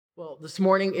Well, this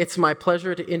morning, it's my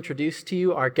pleasure to introduce to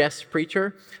you our guest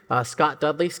preacher, Scott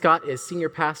Dudley. Scott is senior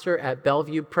pastor at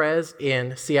Bellevue Pres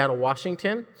in Seattle,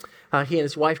 Washington. He and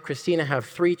his wife, Christina, have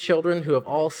 3 children who have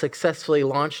all successfully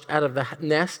launched out of the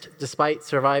nest despite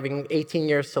surviving 18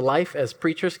 years to life as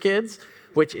preacher's kids,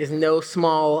 which is no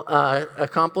small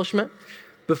accomplishment.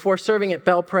 Before serving at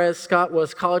Bell Pres, Scott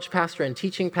was college pastor and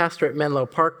teaching pastor at Menlo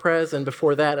Park Pres, and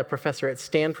before that, a professor at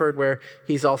Stanford, where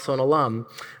he's also an alum.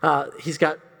 He's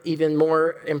got even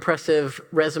more impressive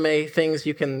resume things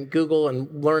you can Google and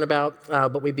learn about,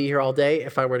 but we'd be here all day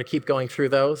if I were to keep going through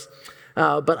those.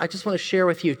 But I just want to share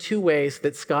with you 2 ways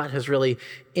that Scott has really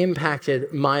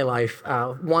impacted my life.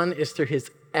 One is through his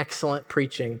excellent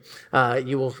preaching.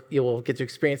 You will get to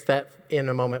experience that in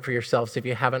a moment for yourselves if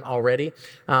you haven't already.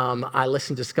 I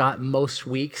listen to Scott most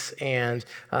weeks, and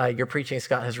your preaching,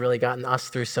 Scott, has really gotten us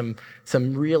through some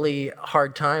really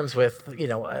hard times with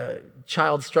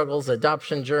child struggles,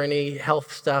 adoption journey,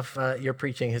 health stuff. Your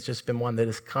preaching has just been one that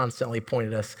has constantly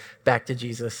pointed us back to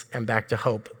Jesus and back to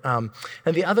hope. And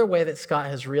the other way that Scott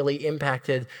has really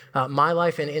impacted my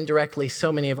life and indirectly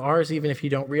so many of ours, even if you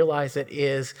don't realize it,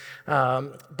 is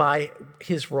by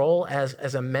his role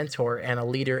as a mentor and a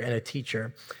leader and a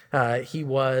teacher. He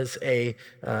was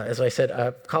as I said,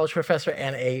 a college professor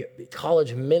and a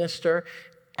college minister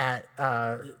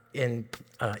in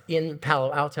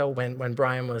Palo Alto when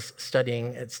Brian was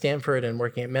studying at Stanford and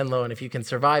working at Menlo. And if you can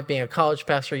survive being a college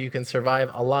pastor, you can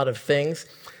survive a lot of things.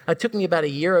 It took me about a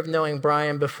year of knowing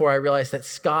Brian before I realized that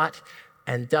Scott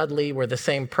and Dudley were the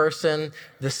same person.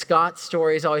 The Scott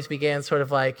stories always began sort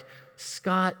of like,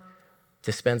 Scott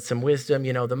dispensed some wisdom.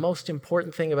 The most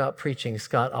important thing about preaching,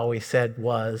 Scott always said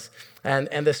was,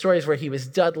 and the stories where he was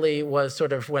Dudley was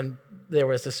sort of when there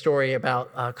was a story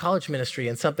about college ministry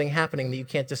and something happening that you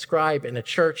can't describe in a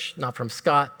church, not from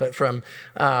Scott, but from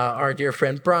our dear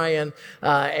friend Brian.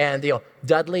 And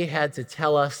Dudley had to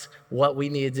tell us what we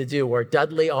needed to do, or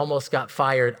Dudley almost got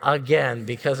fired again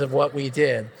because of what we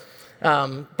did.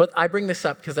 But I bring this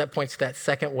up because that points to that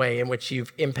second way in which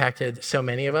you've impacted so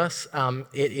many of us.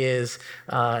 It is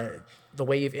the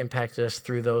way you've impacted us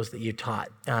through those that you taught.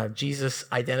 Jesus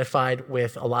identified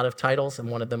with a lot of titles, and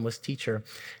one of them was teacher.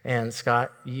 And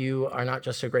Scott, you are not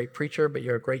just a great preacher, but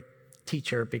you're a great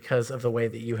teacher because of the way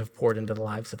that you have poured into the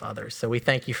lives of others. So we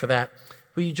thank you for that.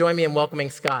 Will you join me in welcoming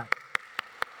Scott?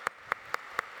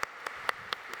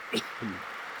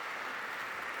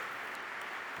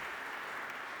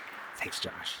 Thanks,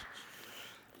 Josh.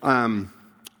 I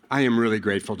am really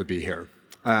grateful to be here.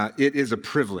 It is a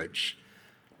privilege.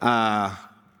 My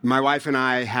wife and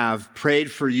I have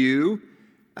prayed for you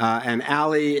and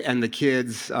Allie and the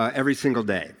kids every single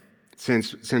day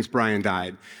since Brian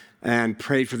died, and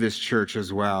prayed for this church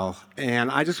as well.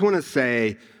 And I just want to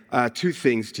say 2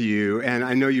 things to you, and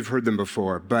I know you've heard them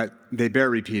before, but they bear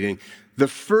repeating. The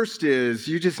first is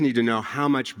you just need to know how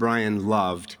much Brian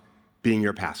loved being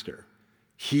your pastor.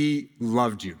 He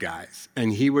loved you guys,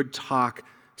 and he would talk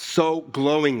so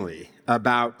glowingly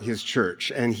about his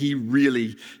church, and he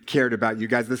really cared about you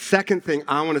guys. The second thing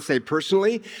I want to say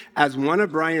personally, as one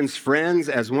of Brian's friends,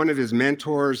 as one of his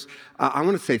mentors, I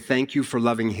want to say thank you for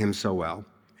loving him so well,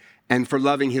 and for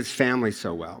loving his family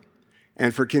so well,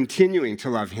 and for continuing to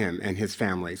love him and his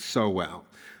family so well.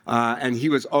 And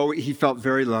he felt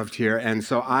very loved here. And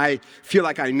so I feel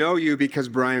like I know you because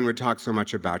Brian would talk so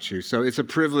much about you. So it's a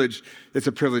privilege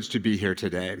to be here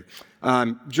today.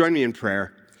 Join me in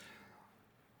prayer.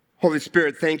 Holy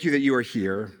Spirit, thank you that you are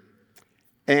here.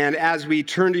 And as we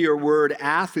turn to your word,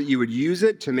 ask that you would use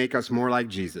it to make us more like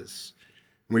Jesus.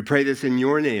 We pray this in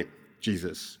your name,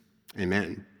 Jesus.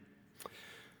 Amen.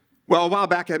 Well, a while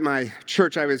back at my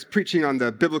church, I was preaching on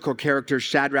the biblical characters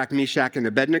Shadrach, Meshach, and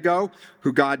Abednego,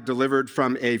 who God delivered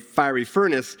from a fiery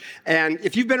furnace. And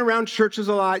if you've been around churches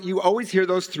a lot, you always hear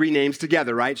those 3 names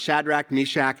together, right? Shadrach,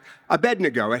 Meshach,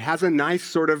 Abednego. It has a nice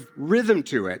sort of rhythm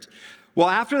to it. Well,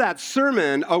 after that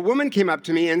sermon, a woman came up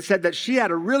to me and said that she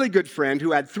had a really good friend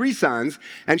who had 3 sons,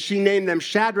 and she named them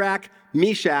Shadrach,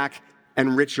 Meshach,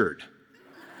 and Richard.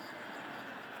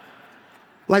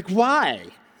 Like, why?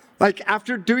 Like,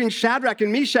 after doing Shadrach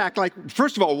and Meshach,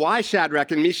 first of all, why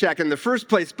Shadrach and Meshach in the first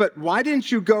place? But why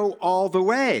didn't you go all the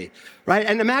way, right?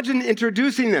 And imagine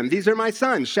introducing them. These are my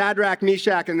sons, Shadrach,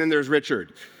 Meshach, and then there's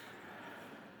Richard.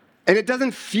 And it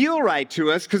doesn't feel right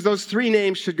to us because those 3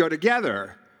 names should go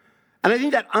together. And I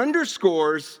think that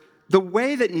underscores the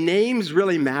way that names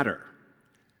really matter.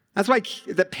 That's why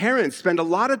the parents spend a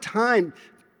lot of time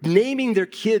naming their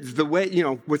kids the way,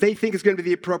 what they think is going to be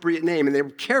the appropriate name. And they're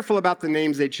careful about the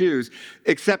names they choose,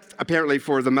 except apparently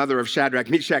for the mother of Shadrach,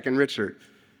 Meshach, and Richard.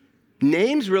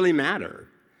 Names really matter.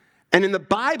 And in the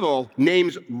Bible,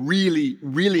 names really,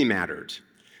 really mattered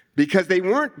because they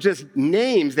weren't just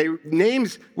names. They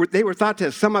were thought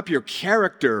to sum up your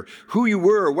character, who you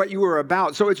were, what you were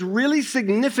about. So it's really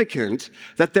significant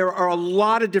that there are a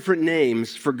lot of different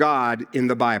names for God in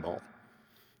the Bible.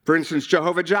 For instance,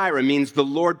 Jehovah Jireh means the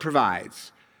Lord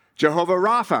provides. Jehovah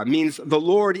Rapha means the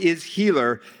Lord is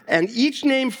healer. And each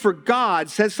name for God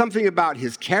says something about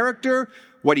his character,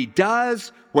 what he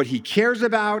does, what he cares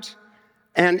about.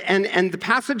 And the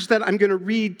passage that I'm going to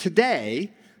read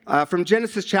today from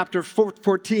Genesis chapter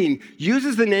 14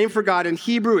 uses the name for God in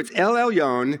Hebrew. It's El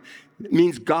Elyon,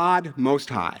 means God Most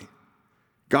High.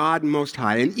 God Most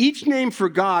High. And each name for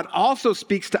God also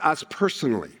speaks to us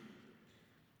personally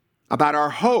about our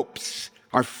hopes,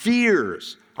 our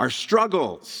fears, our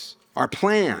struggles, our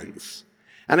plans.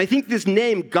 And I think this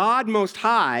name, God Most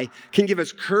High, can give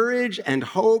us courage and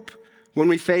hope when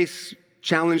we face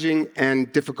challenging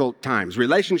and difficult times,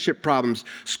 relationship problems,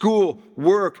 school,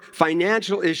 work,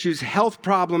 financial issues, health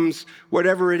problems,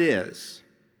 whatever it is.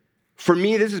 For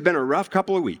me, this has been a rough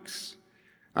couple of weeks.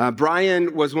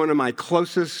 Brian was one of my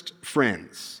closest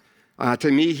friends.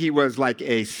 To me, he was like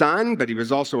a son, but he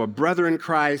was also a brother in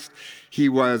Christ. He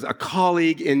was a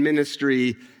colleague in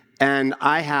ministry, and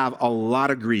I have a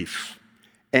lot of grief.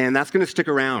 And that's going to stick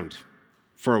around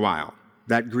for a while,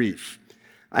 that grief.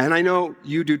 And I know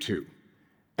you do too.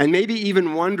 And maybe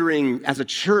even wondering as a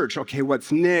church, okay,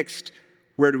 what's next?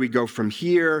 Where do we go from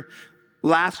here?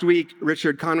 Last week,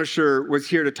 Richard Conisher was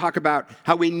here to talk about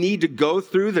how we need to go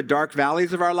through the dark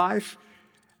valleys of our life.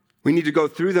 We need to go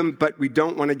through them, but we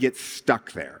don't want to get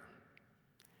stuck there.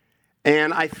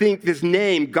 And I think this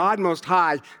name, God Most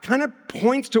High, kind of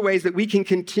points to ways that we can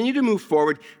continue to move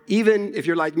forward, even if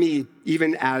you're like me,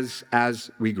 even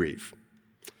as we grieve.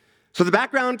 So the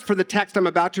background for the text I'm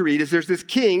about to read is there's this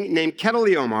king named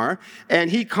Chedorlaomer,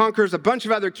 and he conquers a bunch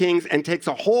of other kings and takes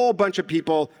a whole bunch of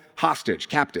people hostage,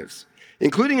 captives,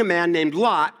 including a man named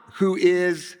Lot, who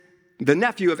is the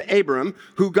nephew of Abram,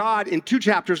 who God, in 2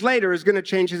 chapters later, is going to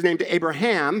change his name to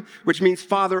Abraham, which means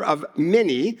father of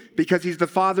many, because he's the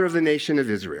father of the nation of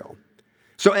Israel.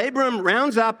 So Abram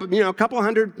rounds up, a couple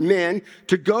hundred men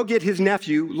to go get his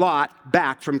nephew, Lot,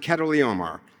 back from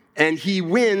Chedorlaomer, and he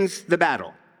wins the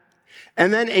battle.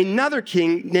 And then another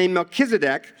king named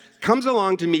Melchizedek comes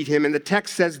along to meet him, and the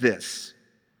text says this.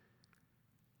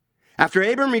 After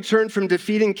Abram returned from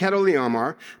defeating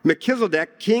Chedorlaomer,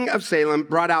 Melchizedek, king of Salem,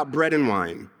 brought out bread and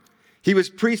wine. He was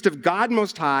priest of God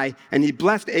Most High, and he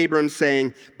blessed Abram,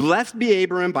 saying, "Blessed be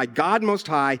Abram by God Most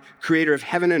High, creator of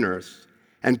heaven and earth,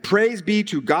 and praise be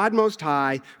to God Most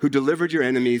High, who delivered your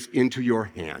enemies into your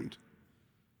hand."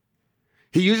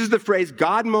 He uses the phrase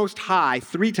God Most High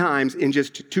 3 times in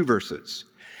just 2 verses.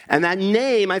 And that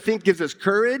name, I think, gives us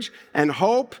courage and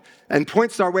hope and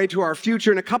points our way to our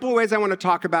future in a couple of ways I want to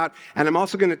talk about. And I'm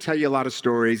also going to tell you a lot of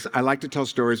stories. I like to tell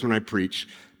stories when I preach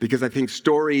because I think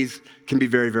stories can be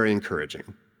very, very encouraging.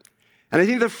 And I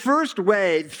think the first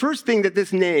thing that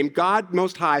this name, God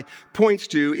Most High, points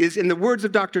to is, in the words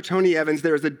of Dr. Tony Evans,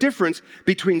 there is a difference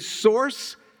between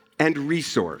source and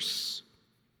resource.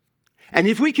 And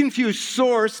if we confuse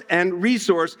source and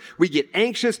resource, we get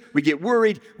anxious, we get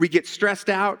worried, we get stressed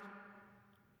out.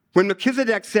 When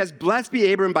Melchizedek says, "Blessed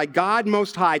be Abram by God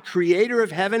Most High, creator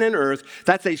of heaven and earth,"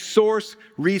 that's a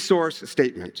source-resource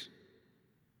statement.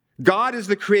 God is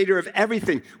the creator of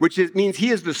everything, which means he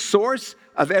is the source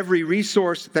of every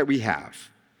resource that we have.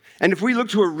 And if we look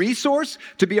to a resource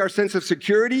to be our sense of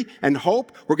security and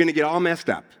hope, we're going to get all messed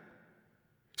up.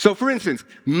 So, for instance,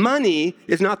 money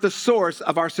is not the source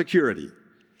of our security,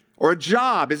 or a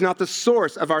job is not the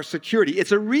source of our security.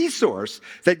 It's a resource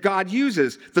that God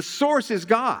uses. The source is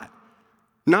God,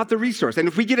 not the resource. And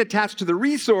if we get attached to the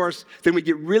resource, then we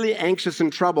get really anxious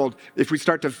and troubled if we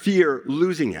start to fear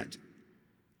losing it.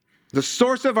 The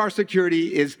source of our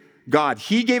security is God.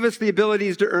 He gave us the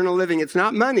abilities to earn a living. It's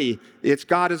not money. It's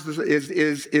God is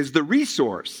the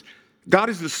resource. God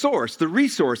is the source. The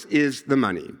resource is the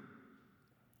money.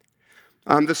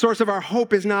 The source of our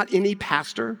hope is not any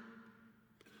pastor.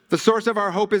 The source of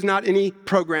our hope is not any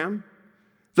program.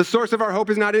 The source of our hope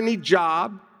is not any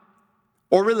job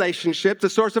or relationship. The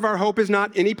source of our hope is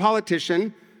not any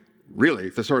politician. Really,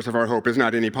 the source of our hope is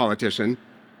not any politician.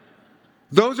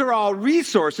 Those are all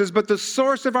resources, but the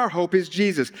source of our hope is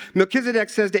Jesus. Melchizedek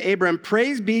says to Abram,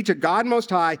 "Praise be to God Most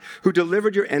High, who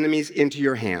delivered your enemies into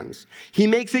your hands." He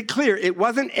makes it clear it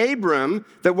wasn't Abram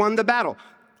that won the battle.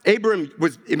 Abram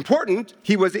was important,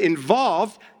 he was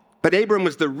involved, but Abram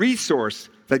was the resource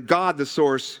that God, the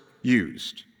source,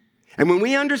 used. And when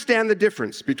we understand the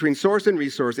difference between source and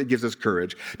resource, it gives us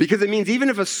courage, because it means even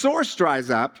if a source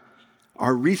dries up,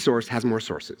 our resource has more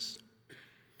sources.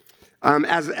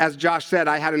 As Josh said,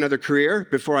 I had another career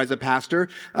before I was a pastor.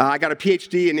 I got a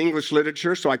PhD in English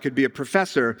literature so I could be a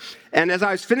professor. And as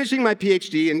I was finishing my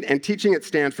PhD and teaching at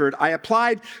Stanford, I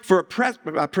applied for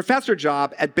a professor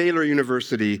job at Baylor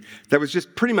University that was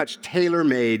just pretty much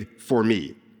tailor-made for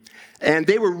me. And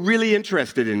they were really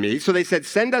interested in me. So they said,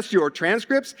 send us your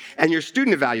transcripts and your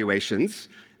student evaluations,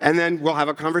 and then we'll have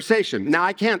a conversation. Now,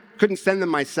 I couldn't send them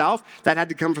myself. That had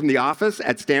to come from the office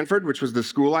at Stanford, which was the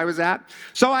school I was at.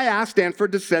 So I asked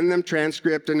Stanford to send them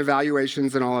transcript and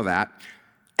evaluations and all of that.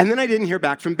 And then I didn't hear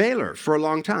back from Baylor for a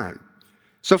long time.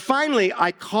 So finally,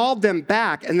 I called them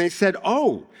back, and they said,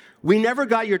 oh, we never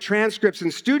got your transcripts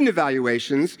and student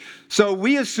evaluations, so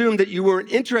we assumed that you weren't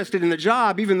interested in the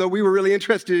job, even though we were really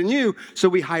interested in you, so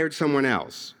we hired someone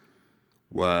else.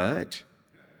 What?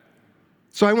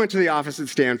 So I went to the office at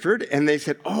Stanford, and they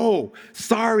said, oh,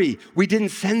 sorry, we didn't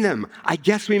send them. I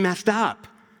guess we messed up.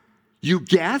 You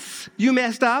guess you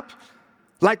messed up?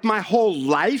 Like my whole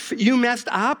life you messed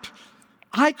up?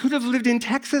 I could have lived in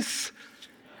Texas.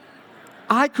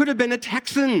 I could have been a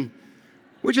Texan,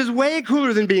 which is way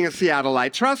cooler than being a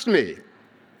Seattleite, trust me.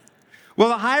 Well,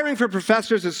 the hiring for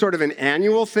professors is sort of an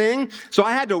annual thing, so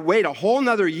I had to wait a whole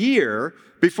nother year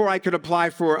before I could apply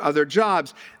for other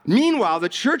jobs. Meanwhile, the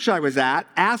church I was at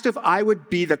asked if I would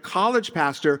be the college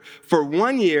pastor for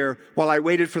 1 year while I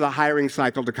waited for the hiring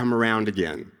cycle to come around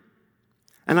again.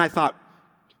 And I thought,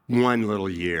 1 little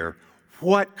year.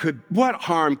 What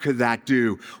harm could that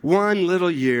do? 1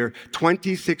 little year,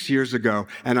 26 years ago,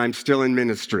 and I'm still in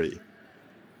ministry.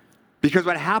 Because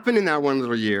what happened in that 1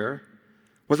 little year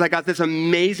was I got this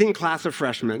amazing class of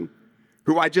freshmen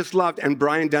who I just loved, and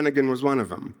Brian Dunnigan was one of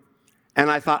them. And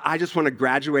I thought, I just want to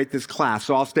graduate this class,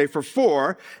 so I'll stay for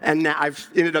 4, and now I've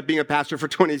ended up being a pastor for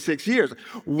 26 years.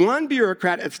 One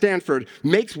bureaucrat at Stanford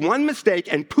makes one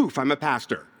mistake, and poof, I'm a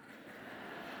pastor.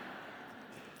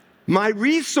 My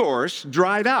resource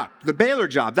dried up. The Baylor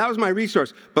job, that was my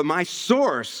resource. But my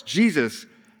source, Jesus,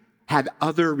 had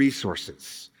other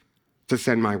resources to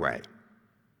send my way.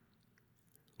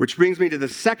 Which brings me to the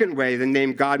second way the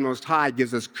name God Most High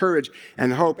gives us courage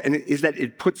and hope, and it is that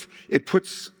it puts the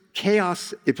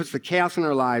chaos in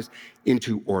our lives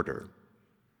into order.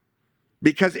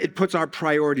 Because it puts our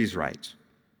priorities right.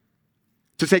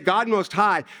 To say God Most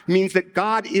High means that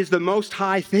God is the most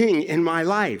high thing in my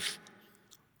life.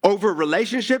 Over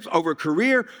relationships, over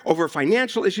career, over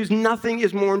financial issues, nothing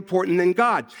is more important than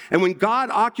God. And when God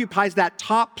occupies that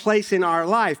top place in our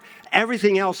life,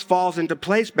 everything else falls into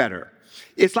place better.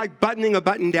 It's like buttoning a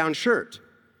button-down shirt.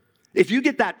 If you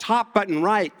get that top button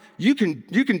right, you can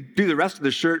do the rest of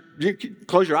the shirt. You can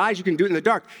close your eyes, you can do it in the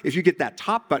dark if you get that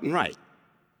top button right.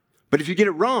 But if you get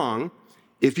it wrong,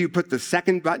 if you put the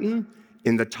second button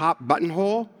in the top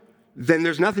buttonhole, then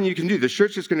there's nothing you can do. The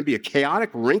shirt's just going to be a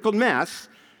chaotic, wrinkled mess,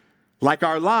 like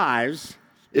our lives,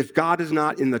 if God is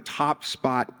not in the top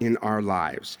spot in our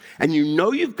lives. And you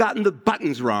know you've gotten the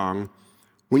buttons wrong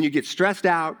when you get stressed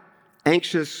out,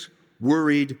 anxious,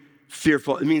 worried,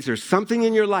 fearful. It means there's something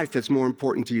in your life that's more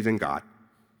important to you than God.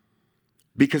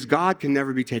 Because God can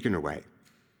never be taken away.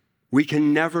 We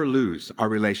can never lose our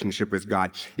relationship with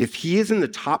God. If He is in the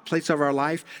top place of our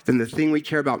life, then the thing we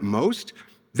care about most,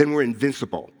 then we're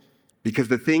invincible. Because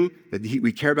the thing that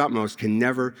we care about most can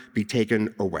never be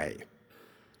taken away.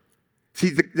 See,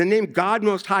 the name God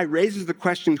Most High raises the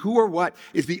question, who or what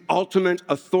is the ultimate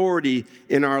authority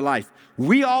in our life?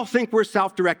 We all think we're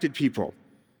self-directed people,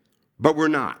 but we're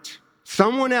not.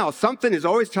 Someone else, something is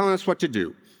always telling us what to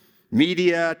do.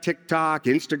 Media, TikTok,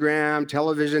 Instagram,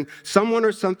 television, someone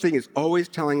or something is always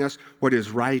telling us what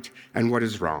is right and what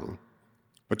is wrong.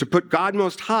 But to put God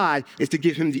Most High is to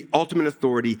give Him the ultimate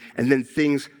authority, and then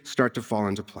things start to fall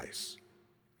into place.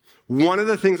 One of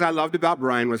the things I loved about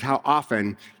Brian was how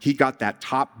often he got that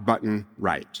top button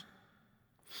right.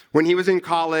 When he was in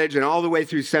college and all the way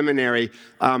through seminary,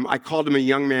 I called him a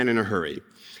young man in a hurry.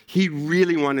 He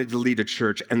really wanted to lead a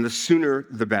church, and the sooner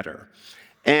the better.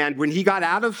 And when he got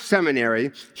out of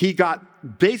seminary, he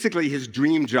got basically his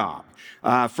dream job.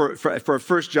 For a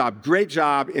first job, great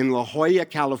job in La Jolla,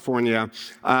 California.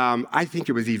 I think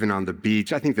it was even on the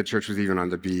beach. I think the church was even on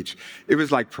the beach. It was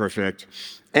like perfect.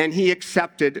 And he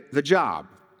accepted the job.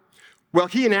 Well,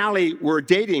 he and Allie were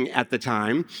dating at the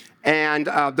time, and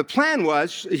the plan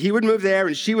was he would move there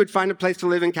and she would find a place to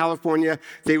live in California.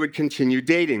 They would continue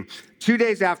dating. 2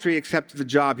 days after he accepted the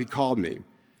job, he called me.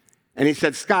 And he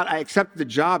said, Scott, I accepted the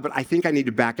job, but I think I need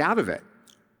to back out of it.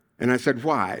 And I said,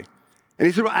 why? And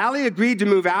he said, well, Allie agreed to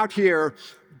move out here,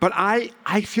 but I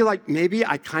feel like maybe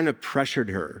I kind of pressured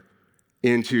her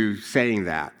into saying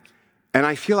that. And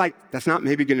I feel like that's not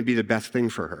maybe going to be the best thing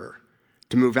for her.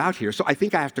 to move out here. So I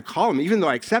think I have to call him. Even though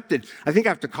I accepted, I think I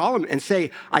have to call him and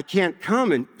say, I can't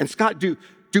come. And Scott, do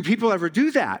people ever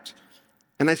do that?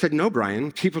 And I said, no,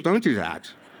 Brian, people don't do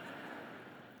that.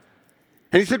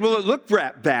 And he said, will it look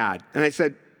bad? And I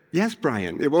said, yes,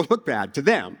 Brian, it will look bad to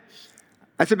them.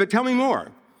 I said, but tell me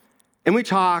more. And we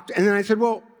talked, and then I said,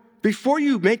 well, before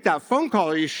you make that phone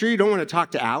call, are you sure you don't want to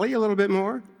talk to Allie a little bit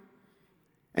more?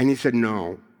 And he said,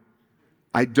 no,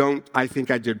 I don't. I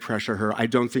think I did pressure her. I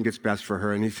don't think it's best for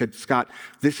her. And he said, Scott,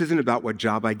 this isn't about what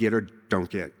job I get or don't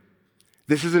get.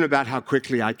 This isn't about how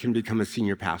quickly I can become a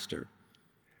senior pastor.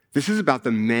 This is about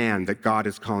the man that God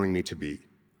is calling me to be.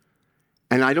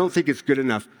 And I don't think it's good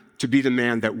enough to be the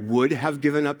man that would have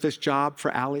given up this job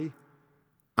for Allie.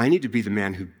 I need to be the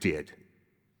man who did.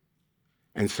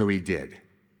 And so he did.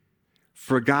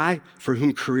 For a guy for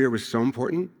whom career was so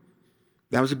important,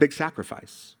 that was a big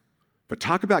sacrifice. But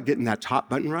talk about getting that top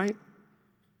button right.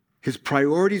 His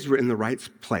priorities were in the right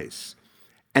place.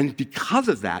 And because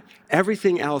of that,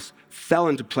 everything else fell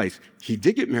into place. He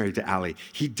did get married to Allie.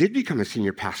 He did become a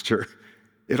senior pastor.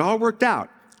 It all worked out.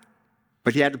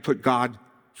 But he had to put God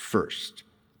first.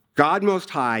 God Most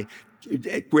High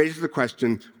raises the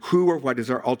question, who or what is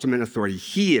our ultimate authority?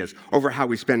 He is over how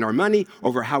we spend our money,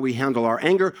 over how we handle our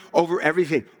anger, over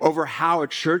everything, over how a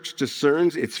church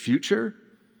discerns its future,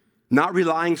 not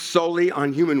relying solely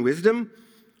on human wisdom,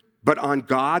 but on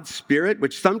God's Spirit,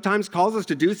 which sometimes calls us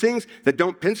to do things that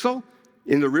don't pencil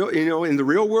in the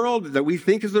real world, that we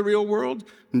think is the real world,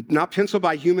 not pencil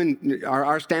by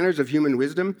our standards of human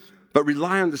wisdom, but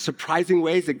rely on the surprising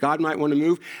ways that God might want to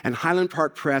move. And Highland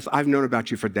Park Press, I've known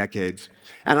about you for decades.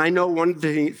 And I know one of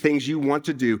the things you want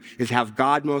to do is have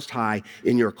God Most High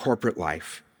in your corporate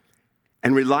life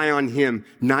and rely on him,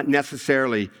 not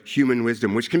necessarily human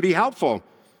wisdom, which can be helpful,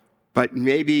 but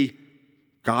maybe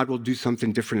God will do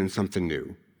something different and something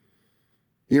new.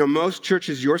 Most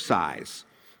churches your size,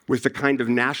 with the kind of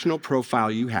national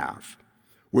profile you have,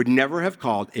 would never have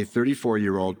called a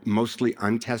 34-year-old, mostly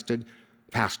untested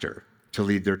pastor to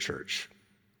lead their church,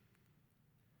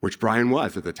 which Brian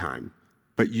was at the time,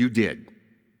 but you did,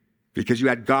 because you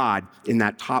had God in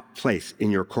that top place in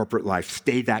your corporate life.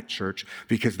 Stay that church,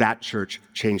 because that church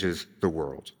changes the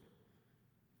world.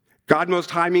 God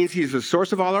Most High means he's the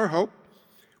source of all our hope.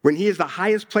 When he is the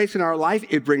highest place in our life,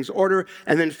 it brings order.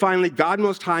 And then finally, God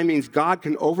Most High means God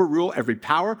can overrule every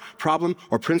power, problem,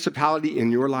 or principality in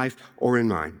your life or in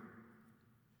mine.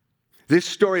 This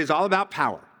story is all about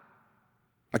power.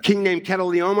 A king named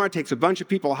Chedorlaomer takes a bunch of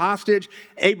people hostage.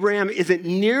 Abraham isn't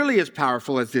nearly as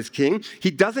powerful as this king. He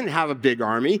doesn't have a big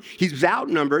army. He's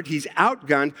outnumbered. He's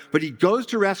outgunned. But he goes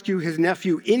to rescue his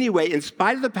nephew anyway, in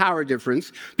spite of the power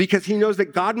difference, because he knows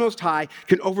that God Most High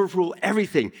can overrule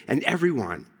everything and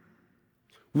everyone.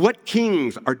 What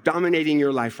kings are dominating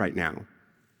your life right now?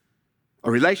 A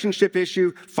relationship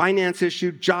issue, finance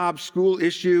issue, job, school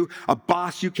issue, a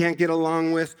boss you can't get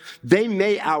along with. They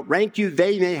may outrank you.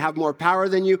 They may have more power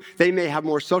than you. They may have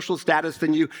more social status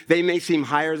than you. They may seem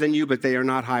higher than you, but they are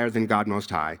not higher than God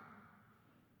Most High.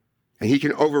 And he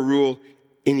can overrule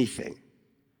anything.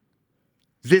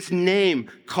 This name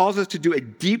calls us to do a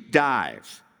deep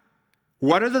dive.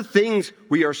 What are the things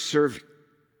we are serving?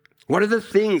 What are the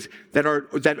things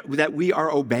that we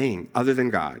are obeying other than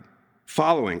God?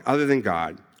 Following other than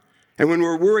God. And when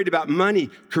we're worried about money,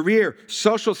 career,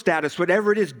 social status,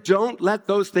 whatever it is, don't let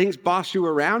those things boss you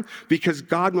around, because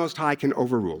God Most High can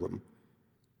overrule them.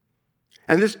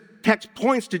 And this text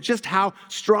points to just how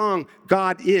strong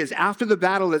God is. After the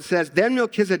battle, it says, then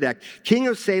Melchizedek, king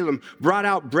of Salem, brought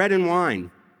out bread and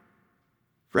wine.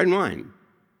 Bread and wine.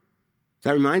 Does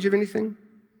that remind you of anything?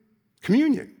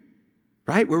 Communion.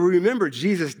 Right? Where we remember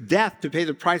Jesus' death to pay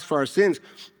the price for our sins,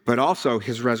 but also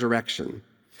his resurrection.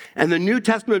 And the New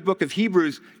Testament book of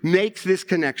Hebrews makes this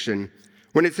connection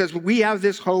when it says, we have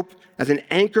this hope as an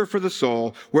anchor for the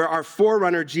soul, where our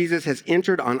forerunner Jesus has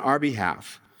entered on our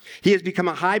behalf. He has become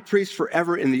a high priest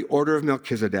forever in the order of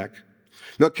Melchizedek.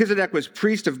 Melchizedek was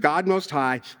priest of God Most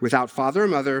High, without father or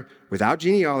mother, without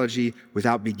genealogy,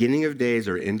 without beginning of days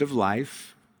or end of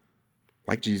life,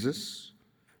 like Jesus.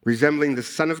 Resembling the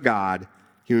Son of God,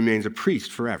 he remains a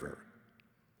priest forever.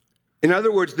 In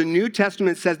other words, the New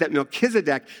Testament says that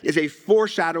Melchizedek is a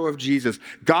foreshadow of Jesus,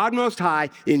 God Most High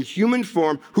in human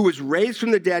form, who was raised from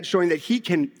the dead, showing that he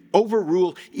can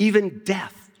overrule even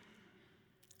death.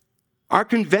 Our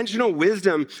conventional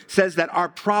wisdom says that our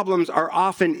problems are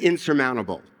often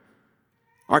insurmountable.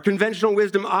 Our conventional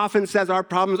wisdom often says our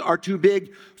problems are too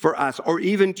big for us, or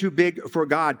even too big for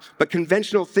God. But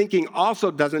conventional thinking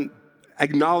also doesn't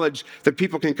acknowledge that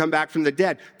people can come back from the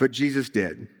dead, but Jesus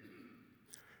did.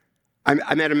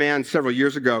 I met a man several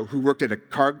years ago who worked at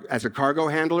as a cargo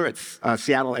handler at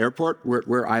Seattle Airport,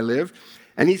 where I live.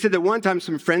 And he said that one time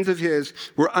some friends of his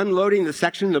were unloading the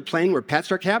section of the plane where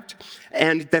pets are kept,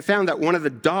 and they found that one of the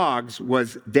dogs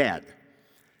was dead.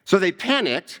 So they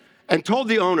panicked and told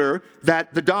the owner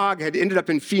that the dog had ended up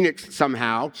in Phoenix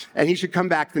somehow, and he should come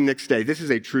back the next day. This is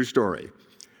a true story.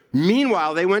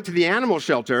 Meanwhile, they went to the animal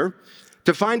shelter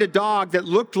to find a dog that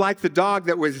looked like the dog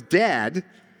that was dead,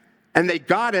 and they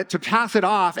got it to pass it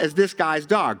off as this guy's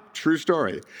dog. True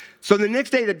story. So the next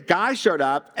day, the guy showed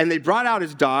up, and they brought out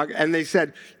his dog, and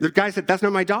the guy said, "That's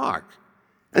not my dog."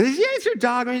 And they said, "Yeah, it's your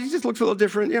dog. I mean, he just looks a little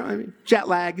different. Jet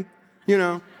lag,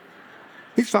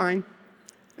 he's fine."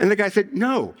 And the guy said,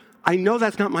 "No, I know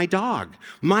that's not my dog.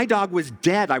 My dog was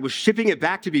dead. I was shipping it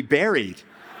back to be buried."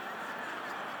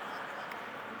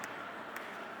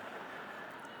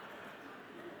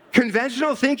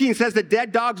 Conventional thinking says that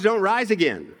dead dogs don't rise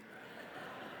again.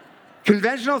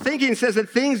 Conventional thinking says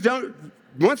that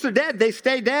once they're dead, they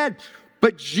stay dead.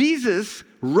 But Jesus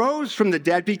rose from the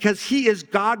dead because he is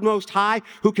God Most High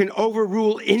who can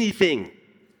overrule anything.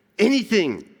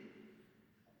 Anything.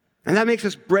 And that makes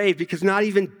us brave because not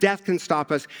even death can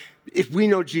stop us. If we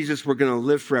know Jesus, we're going to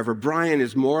live forever. Brian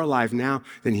is more alive now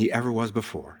than he ever was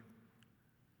before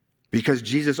because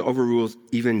Jesus overrules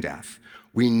even death.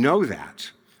 We know that,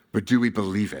 but do we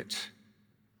believe it?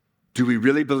 Do we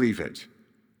really believe it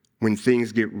when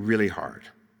things get really hard?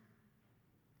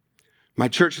 My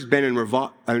church has been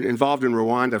involved in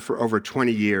Rwanda for over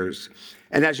 20 years.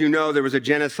 And as you know, there was a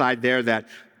genocide there that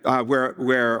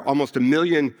where almost 1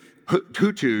 million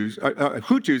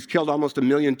Hutus killed almost 1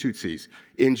 million Tutsis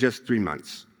in just 3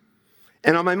 months.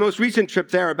 And on my most recent trip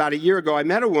there about a year ago, I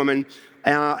met a woman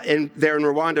there in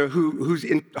Rwanda whose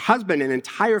husband and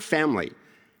entire family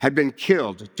had been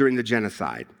killed during the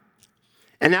genocide.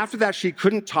 And after that, she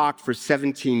couldn't talk for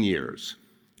 17 years.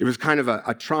 It was kind of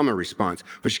a trauma response.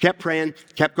 But she kept praying,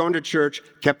 kept going to church,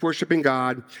 kept worshiping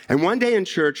God. And one day in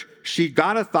church, she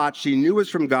got a thought she knew was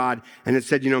from God, and it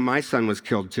said, my son was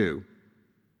killed too.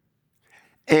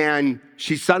 And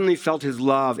she suddenly felt his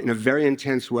love in a very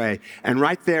intense way. And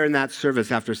right there in that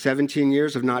service, after 17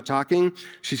 years of not talking,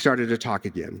 she started to talk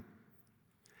again.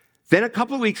 Then a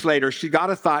couple of weeks later, she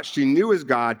got a thought she knew was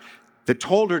God that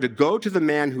told her to go to the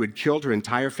man who had killed her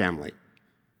entire family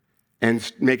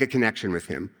and make a connection with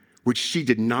him, which she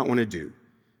did not want to do.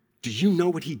 Do you know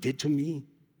what he did to me?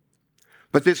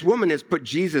 But this woman has put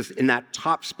Jesus in that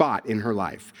top spot in her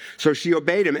life. So she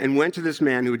obeyed him and went to this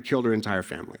man who had killed her entire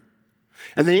family.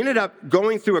 And they ended up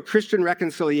going through a Christian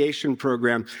reconciliation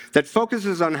program that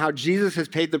focuses on how Jesus has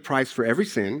paid the price for every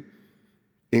sin,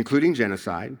 including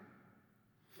genocide.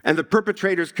 And the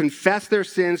perpetrators confess their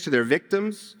sins to their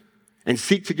victims and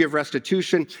seek to give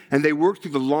restitution, and they work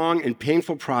through the long and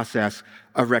painful process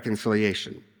of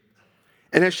reconciliation.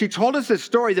 And as she told us this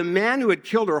story, the man who had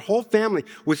killed her whole family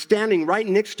was standing right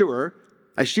next to her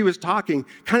as she was talking,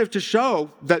 kind of to show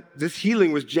that this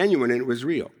healing was genuine and it was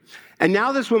real. And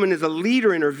now this woman is a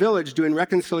leader in her village doing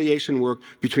reconciliation work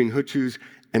between Hutus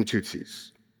and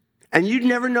Tutsis. And you'd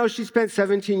never know she spent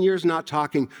 17 years not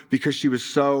talking because she was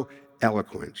so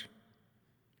eloquent.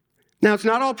 Now, it's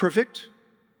not all perfect.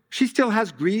 She still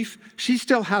has grief. She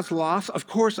still has loss, of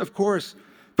course.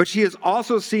 But she has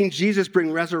also seen Jesus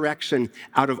bring resurrection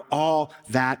out of all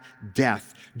that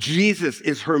death. Jesus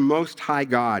is her most high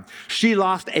God. She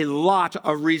lost a lot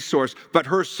of resource, but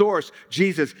her source,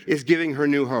 Jesus, is giving her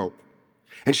new hope.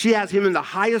 And she has him in the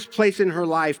highest place in her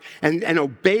life and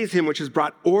obeys him, which has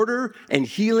brought order and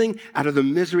healing out of the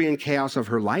misery and chaos of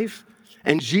her life.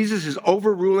 And Jesus is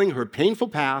overruling her painful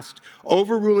past,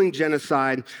 overruling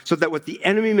genocide, so that what the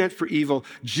enemy meant for evil,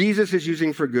 Jesus is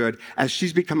using for good as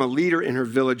she's become a leader in her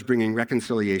village, bringing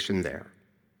reconciliation there.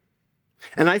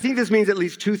 And I think this means at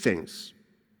least two things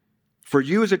for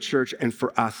you as a church and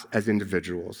for us as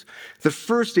individuals. The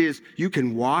first is you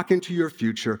can walk into your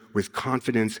future with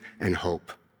confidence and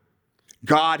hope.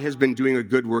 God has been doing a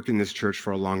good work in this church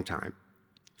for a long time.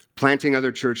 Planting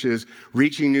other churches,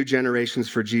 reaching new generations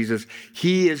for Jesus.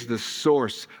 He is the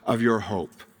source of your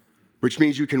hope, which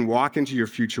means you can walk into your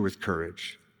future with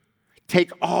courage.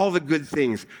 Take all the good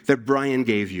things that Brian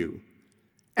gave you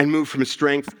and move from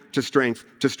strength to strength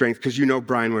to strength, because you know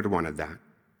Brian would have wanted that.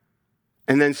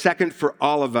 And then second, for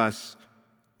all of us,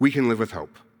 we can live with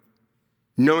hope,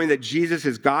 knowing that Jesus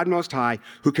is God Most High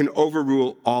who can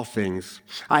overrule all things.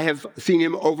 I have seen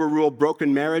him overrule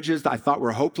broken marriages that I thought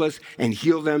were hopeless and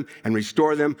heal them and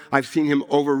restore them. I've seen him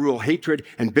overrule hatred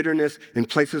and bitterness in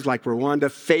places like Rwanda.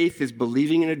 Faith is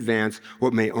believing in advance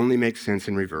what may only make sense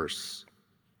in reverse.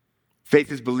 Faith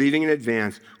is believing in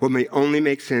advance what may only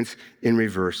make sense in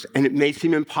reverse. And it may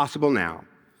seem impossible now,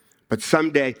 but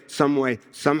someday, some way,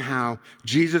 somehow,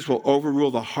 Jesus will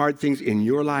overrule the hard things in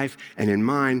your life and in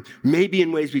mine, maybe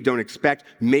in ways we don't expect,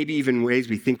 maybe even in ways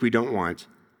we think we don't want,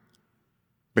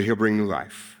 but he'll bring new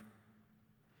life.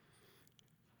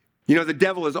 You know, the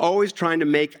devil is always trying to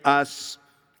make us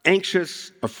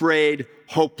anxious, afraid,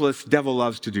 hopeless. Devil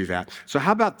loves to do that. So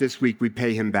how about this week we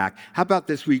pay him back? How about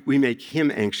this week we make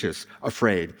him anxious,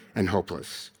 afraid, and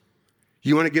hopeless?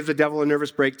 You want to give the devil a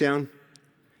nervous breakdown?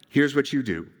 Here's what you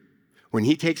do. When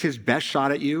he takes his best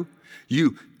shot at you,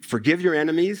 you forgive your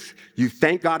enemies, you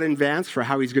thank God in advance for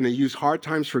how he's going to use hard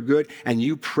times for good, and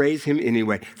you praise him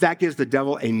anyway. That gives the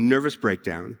devil a nervous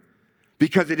breakdown.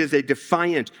 Because it is a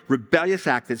defiant, rebellious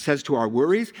act that says to our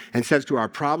worries and says to our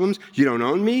problems, you don't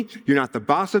own me, you're not the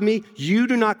boss of me, you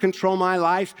do not control my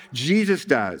life, Jesus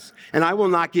does. And I will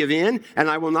not give in, and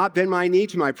I will not bend my knee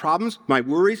to my problems, my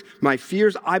worries, my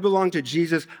fears. I belong to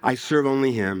Jesus, I serve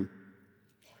only him.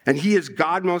 And he is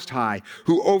God Most High,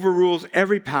 who overrules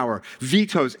every power,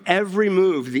 vetoes every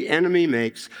move the enemy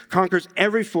makes, conquers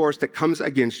every force that comes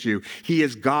against you. He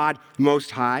is God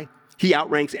Most High. He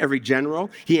outranks every general.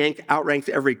 He outranks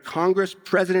every Congress,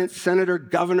 president, senator,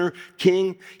 governor,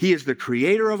 king. He is the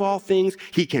creator of all things.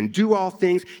 He can do all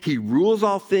things. He rules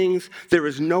all things. There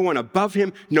is no one above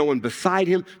him, no one beside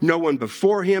him, no one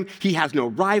before him. He has no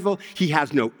rival. He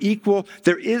has no equal.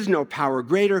 There is no power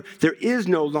greater. There is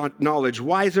no knowledge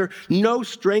wiser, no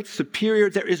strength superior.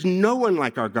 There is no one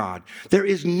like our God. There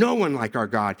is no one like our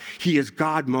God. He is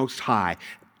God Most High.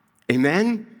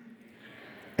 Amen?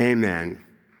 Amen.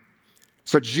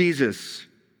 So Jesus,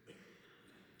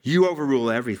 you overrule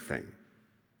everything.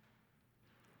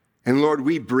 And Lord,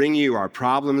 we bring you our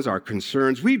problems, our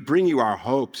concerns. We bring you our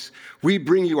hopes. We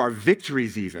bring you our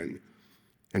victories even,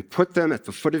 and put them at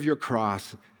the foot of your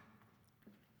cross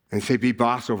and say, be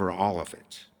boss over all of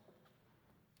it.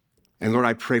 And Lord,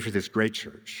 I pray for this great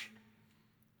church,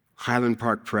 Highland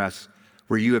Park Press,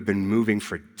 where you have been moving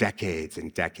for decades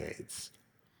and decades.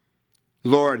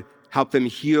 Lord, help them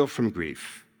heal from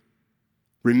grief.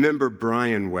 Remember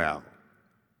Brian well,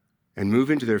 and move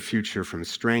into their future from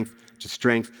strength to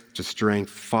strength to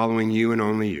strength, following you and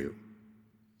only you.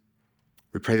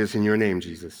 We pray this in your name,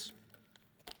 Jesus.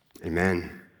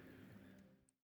 Amen.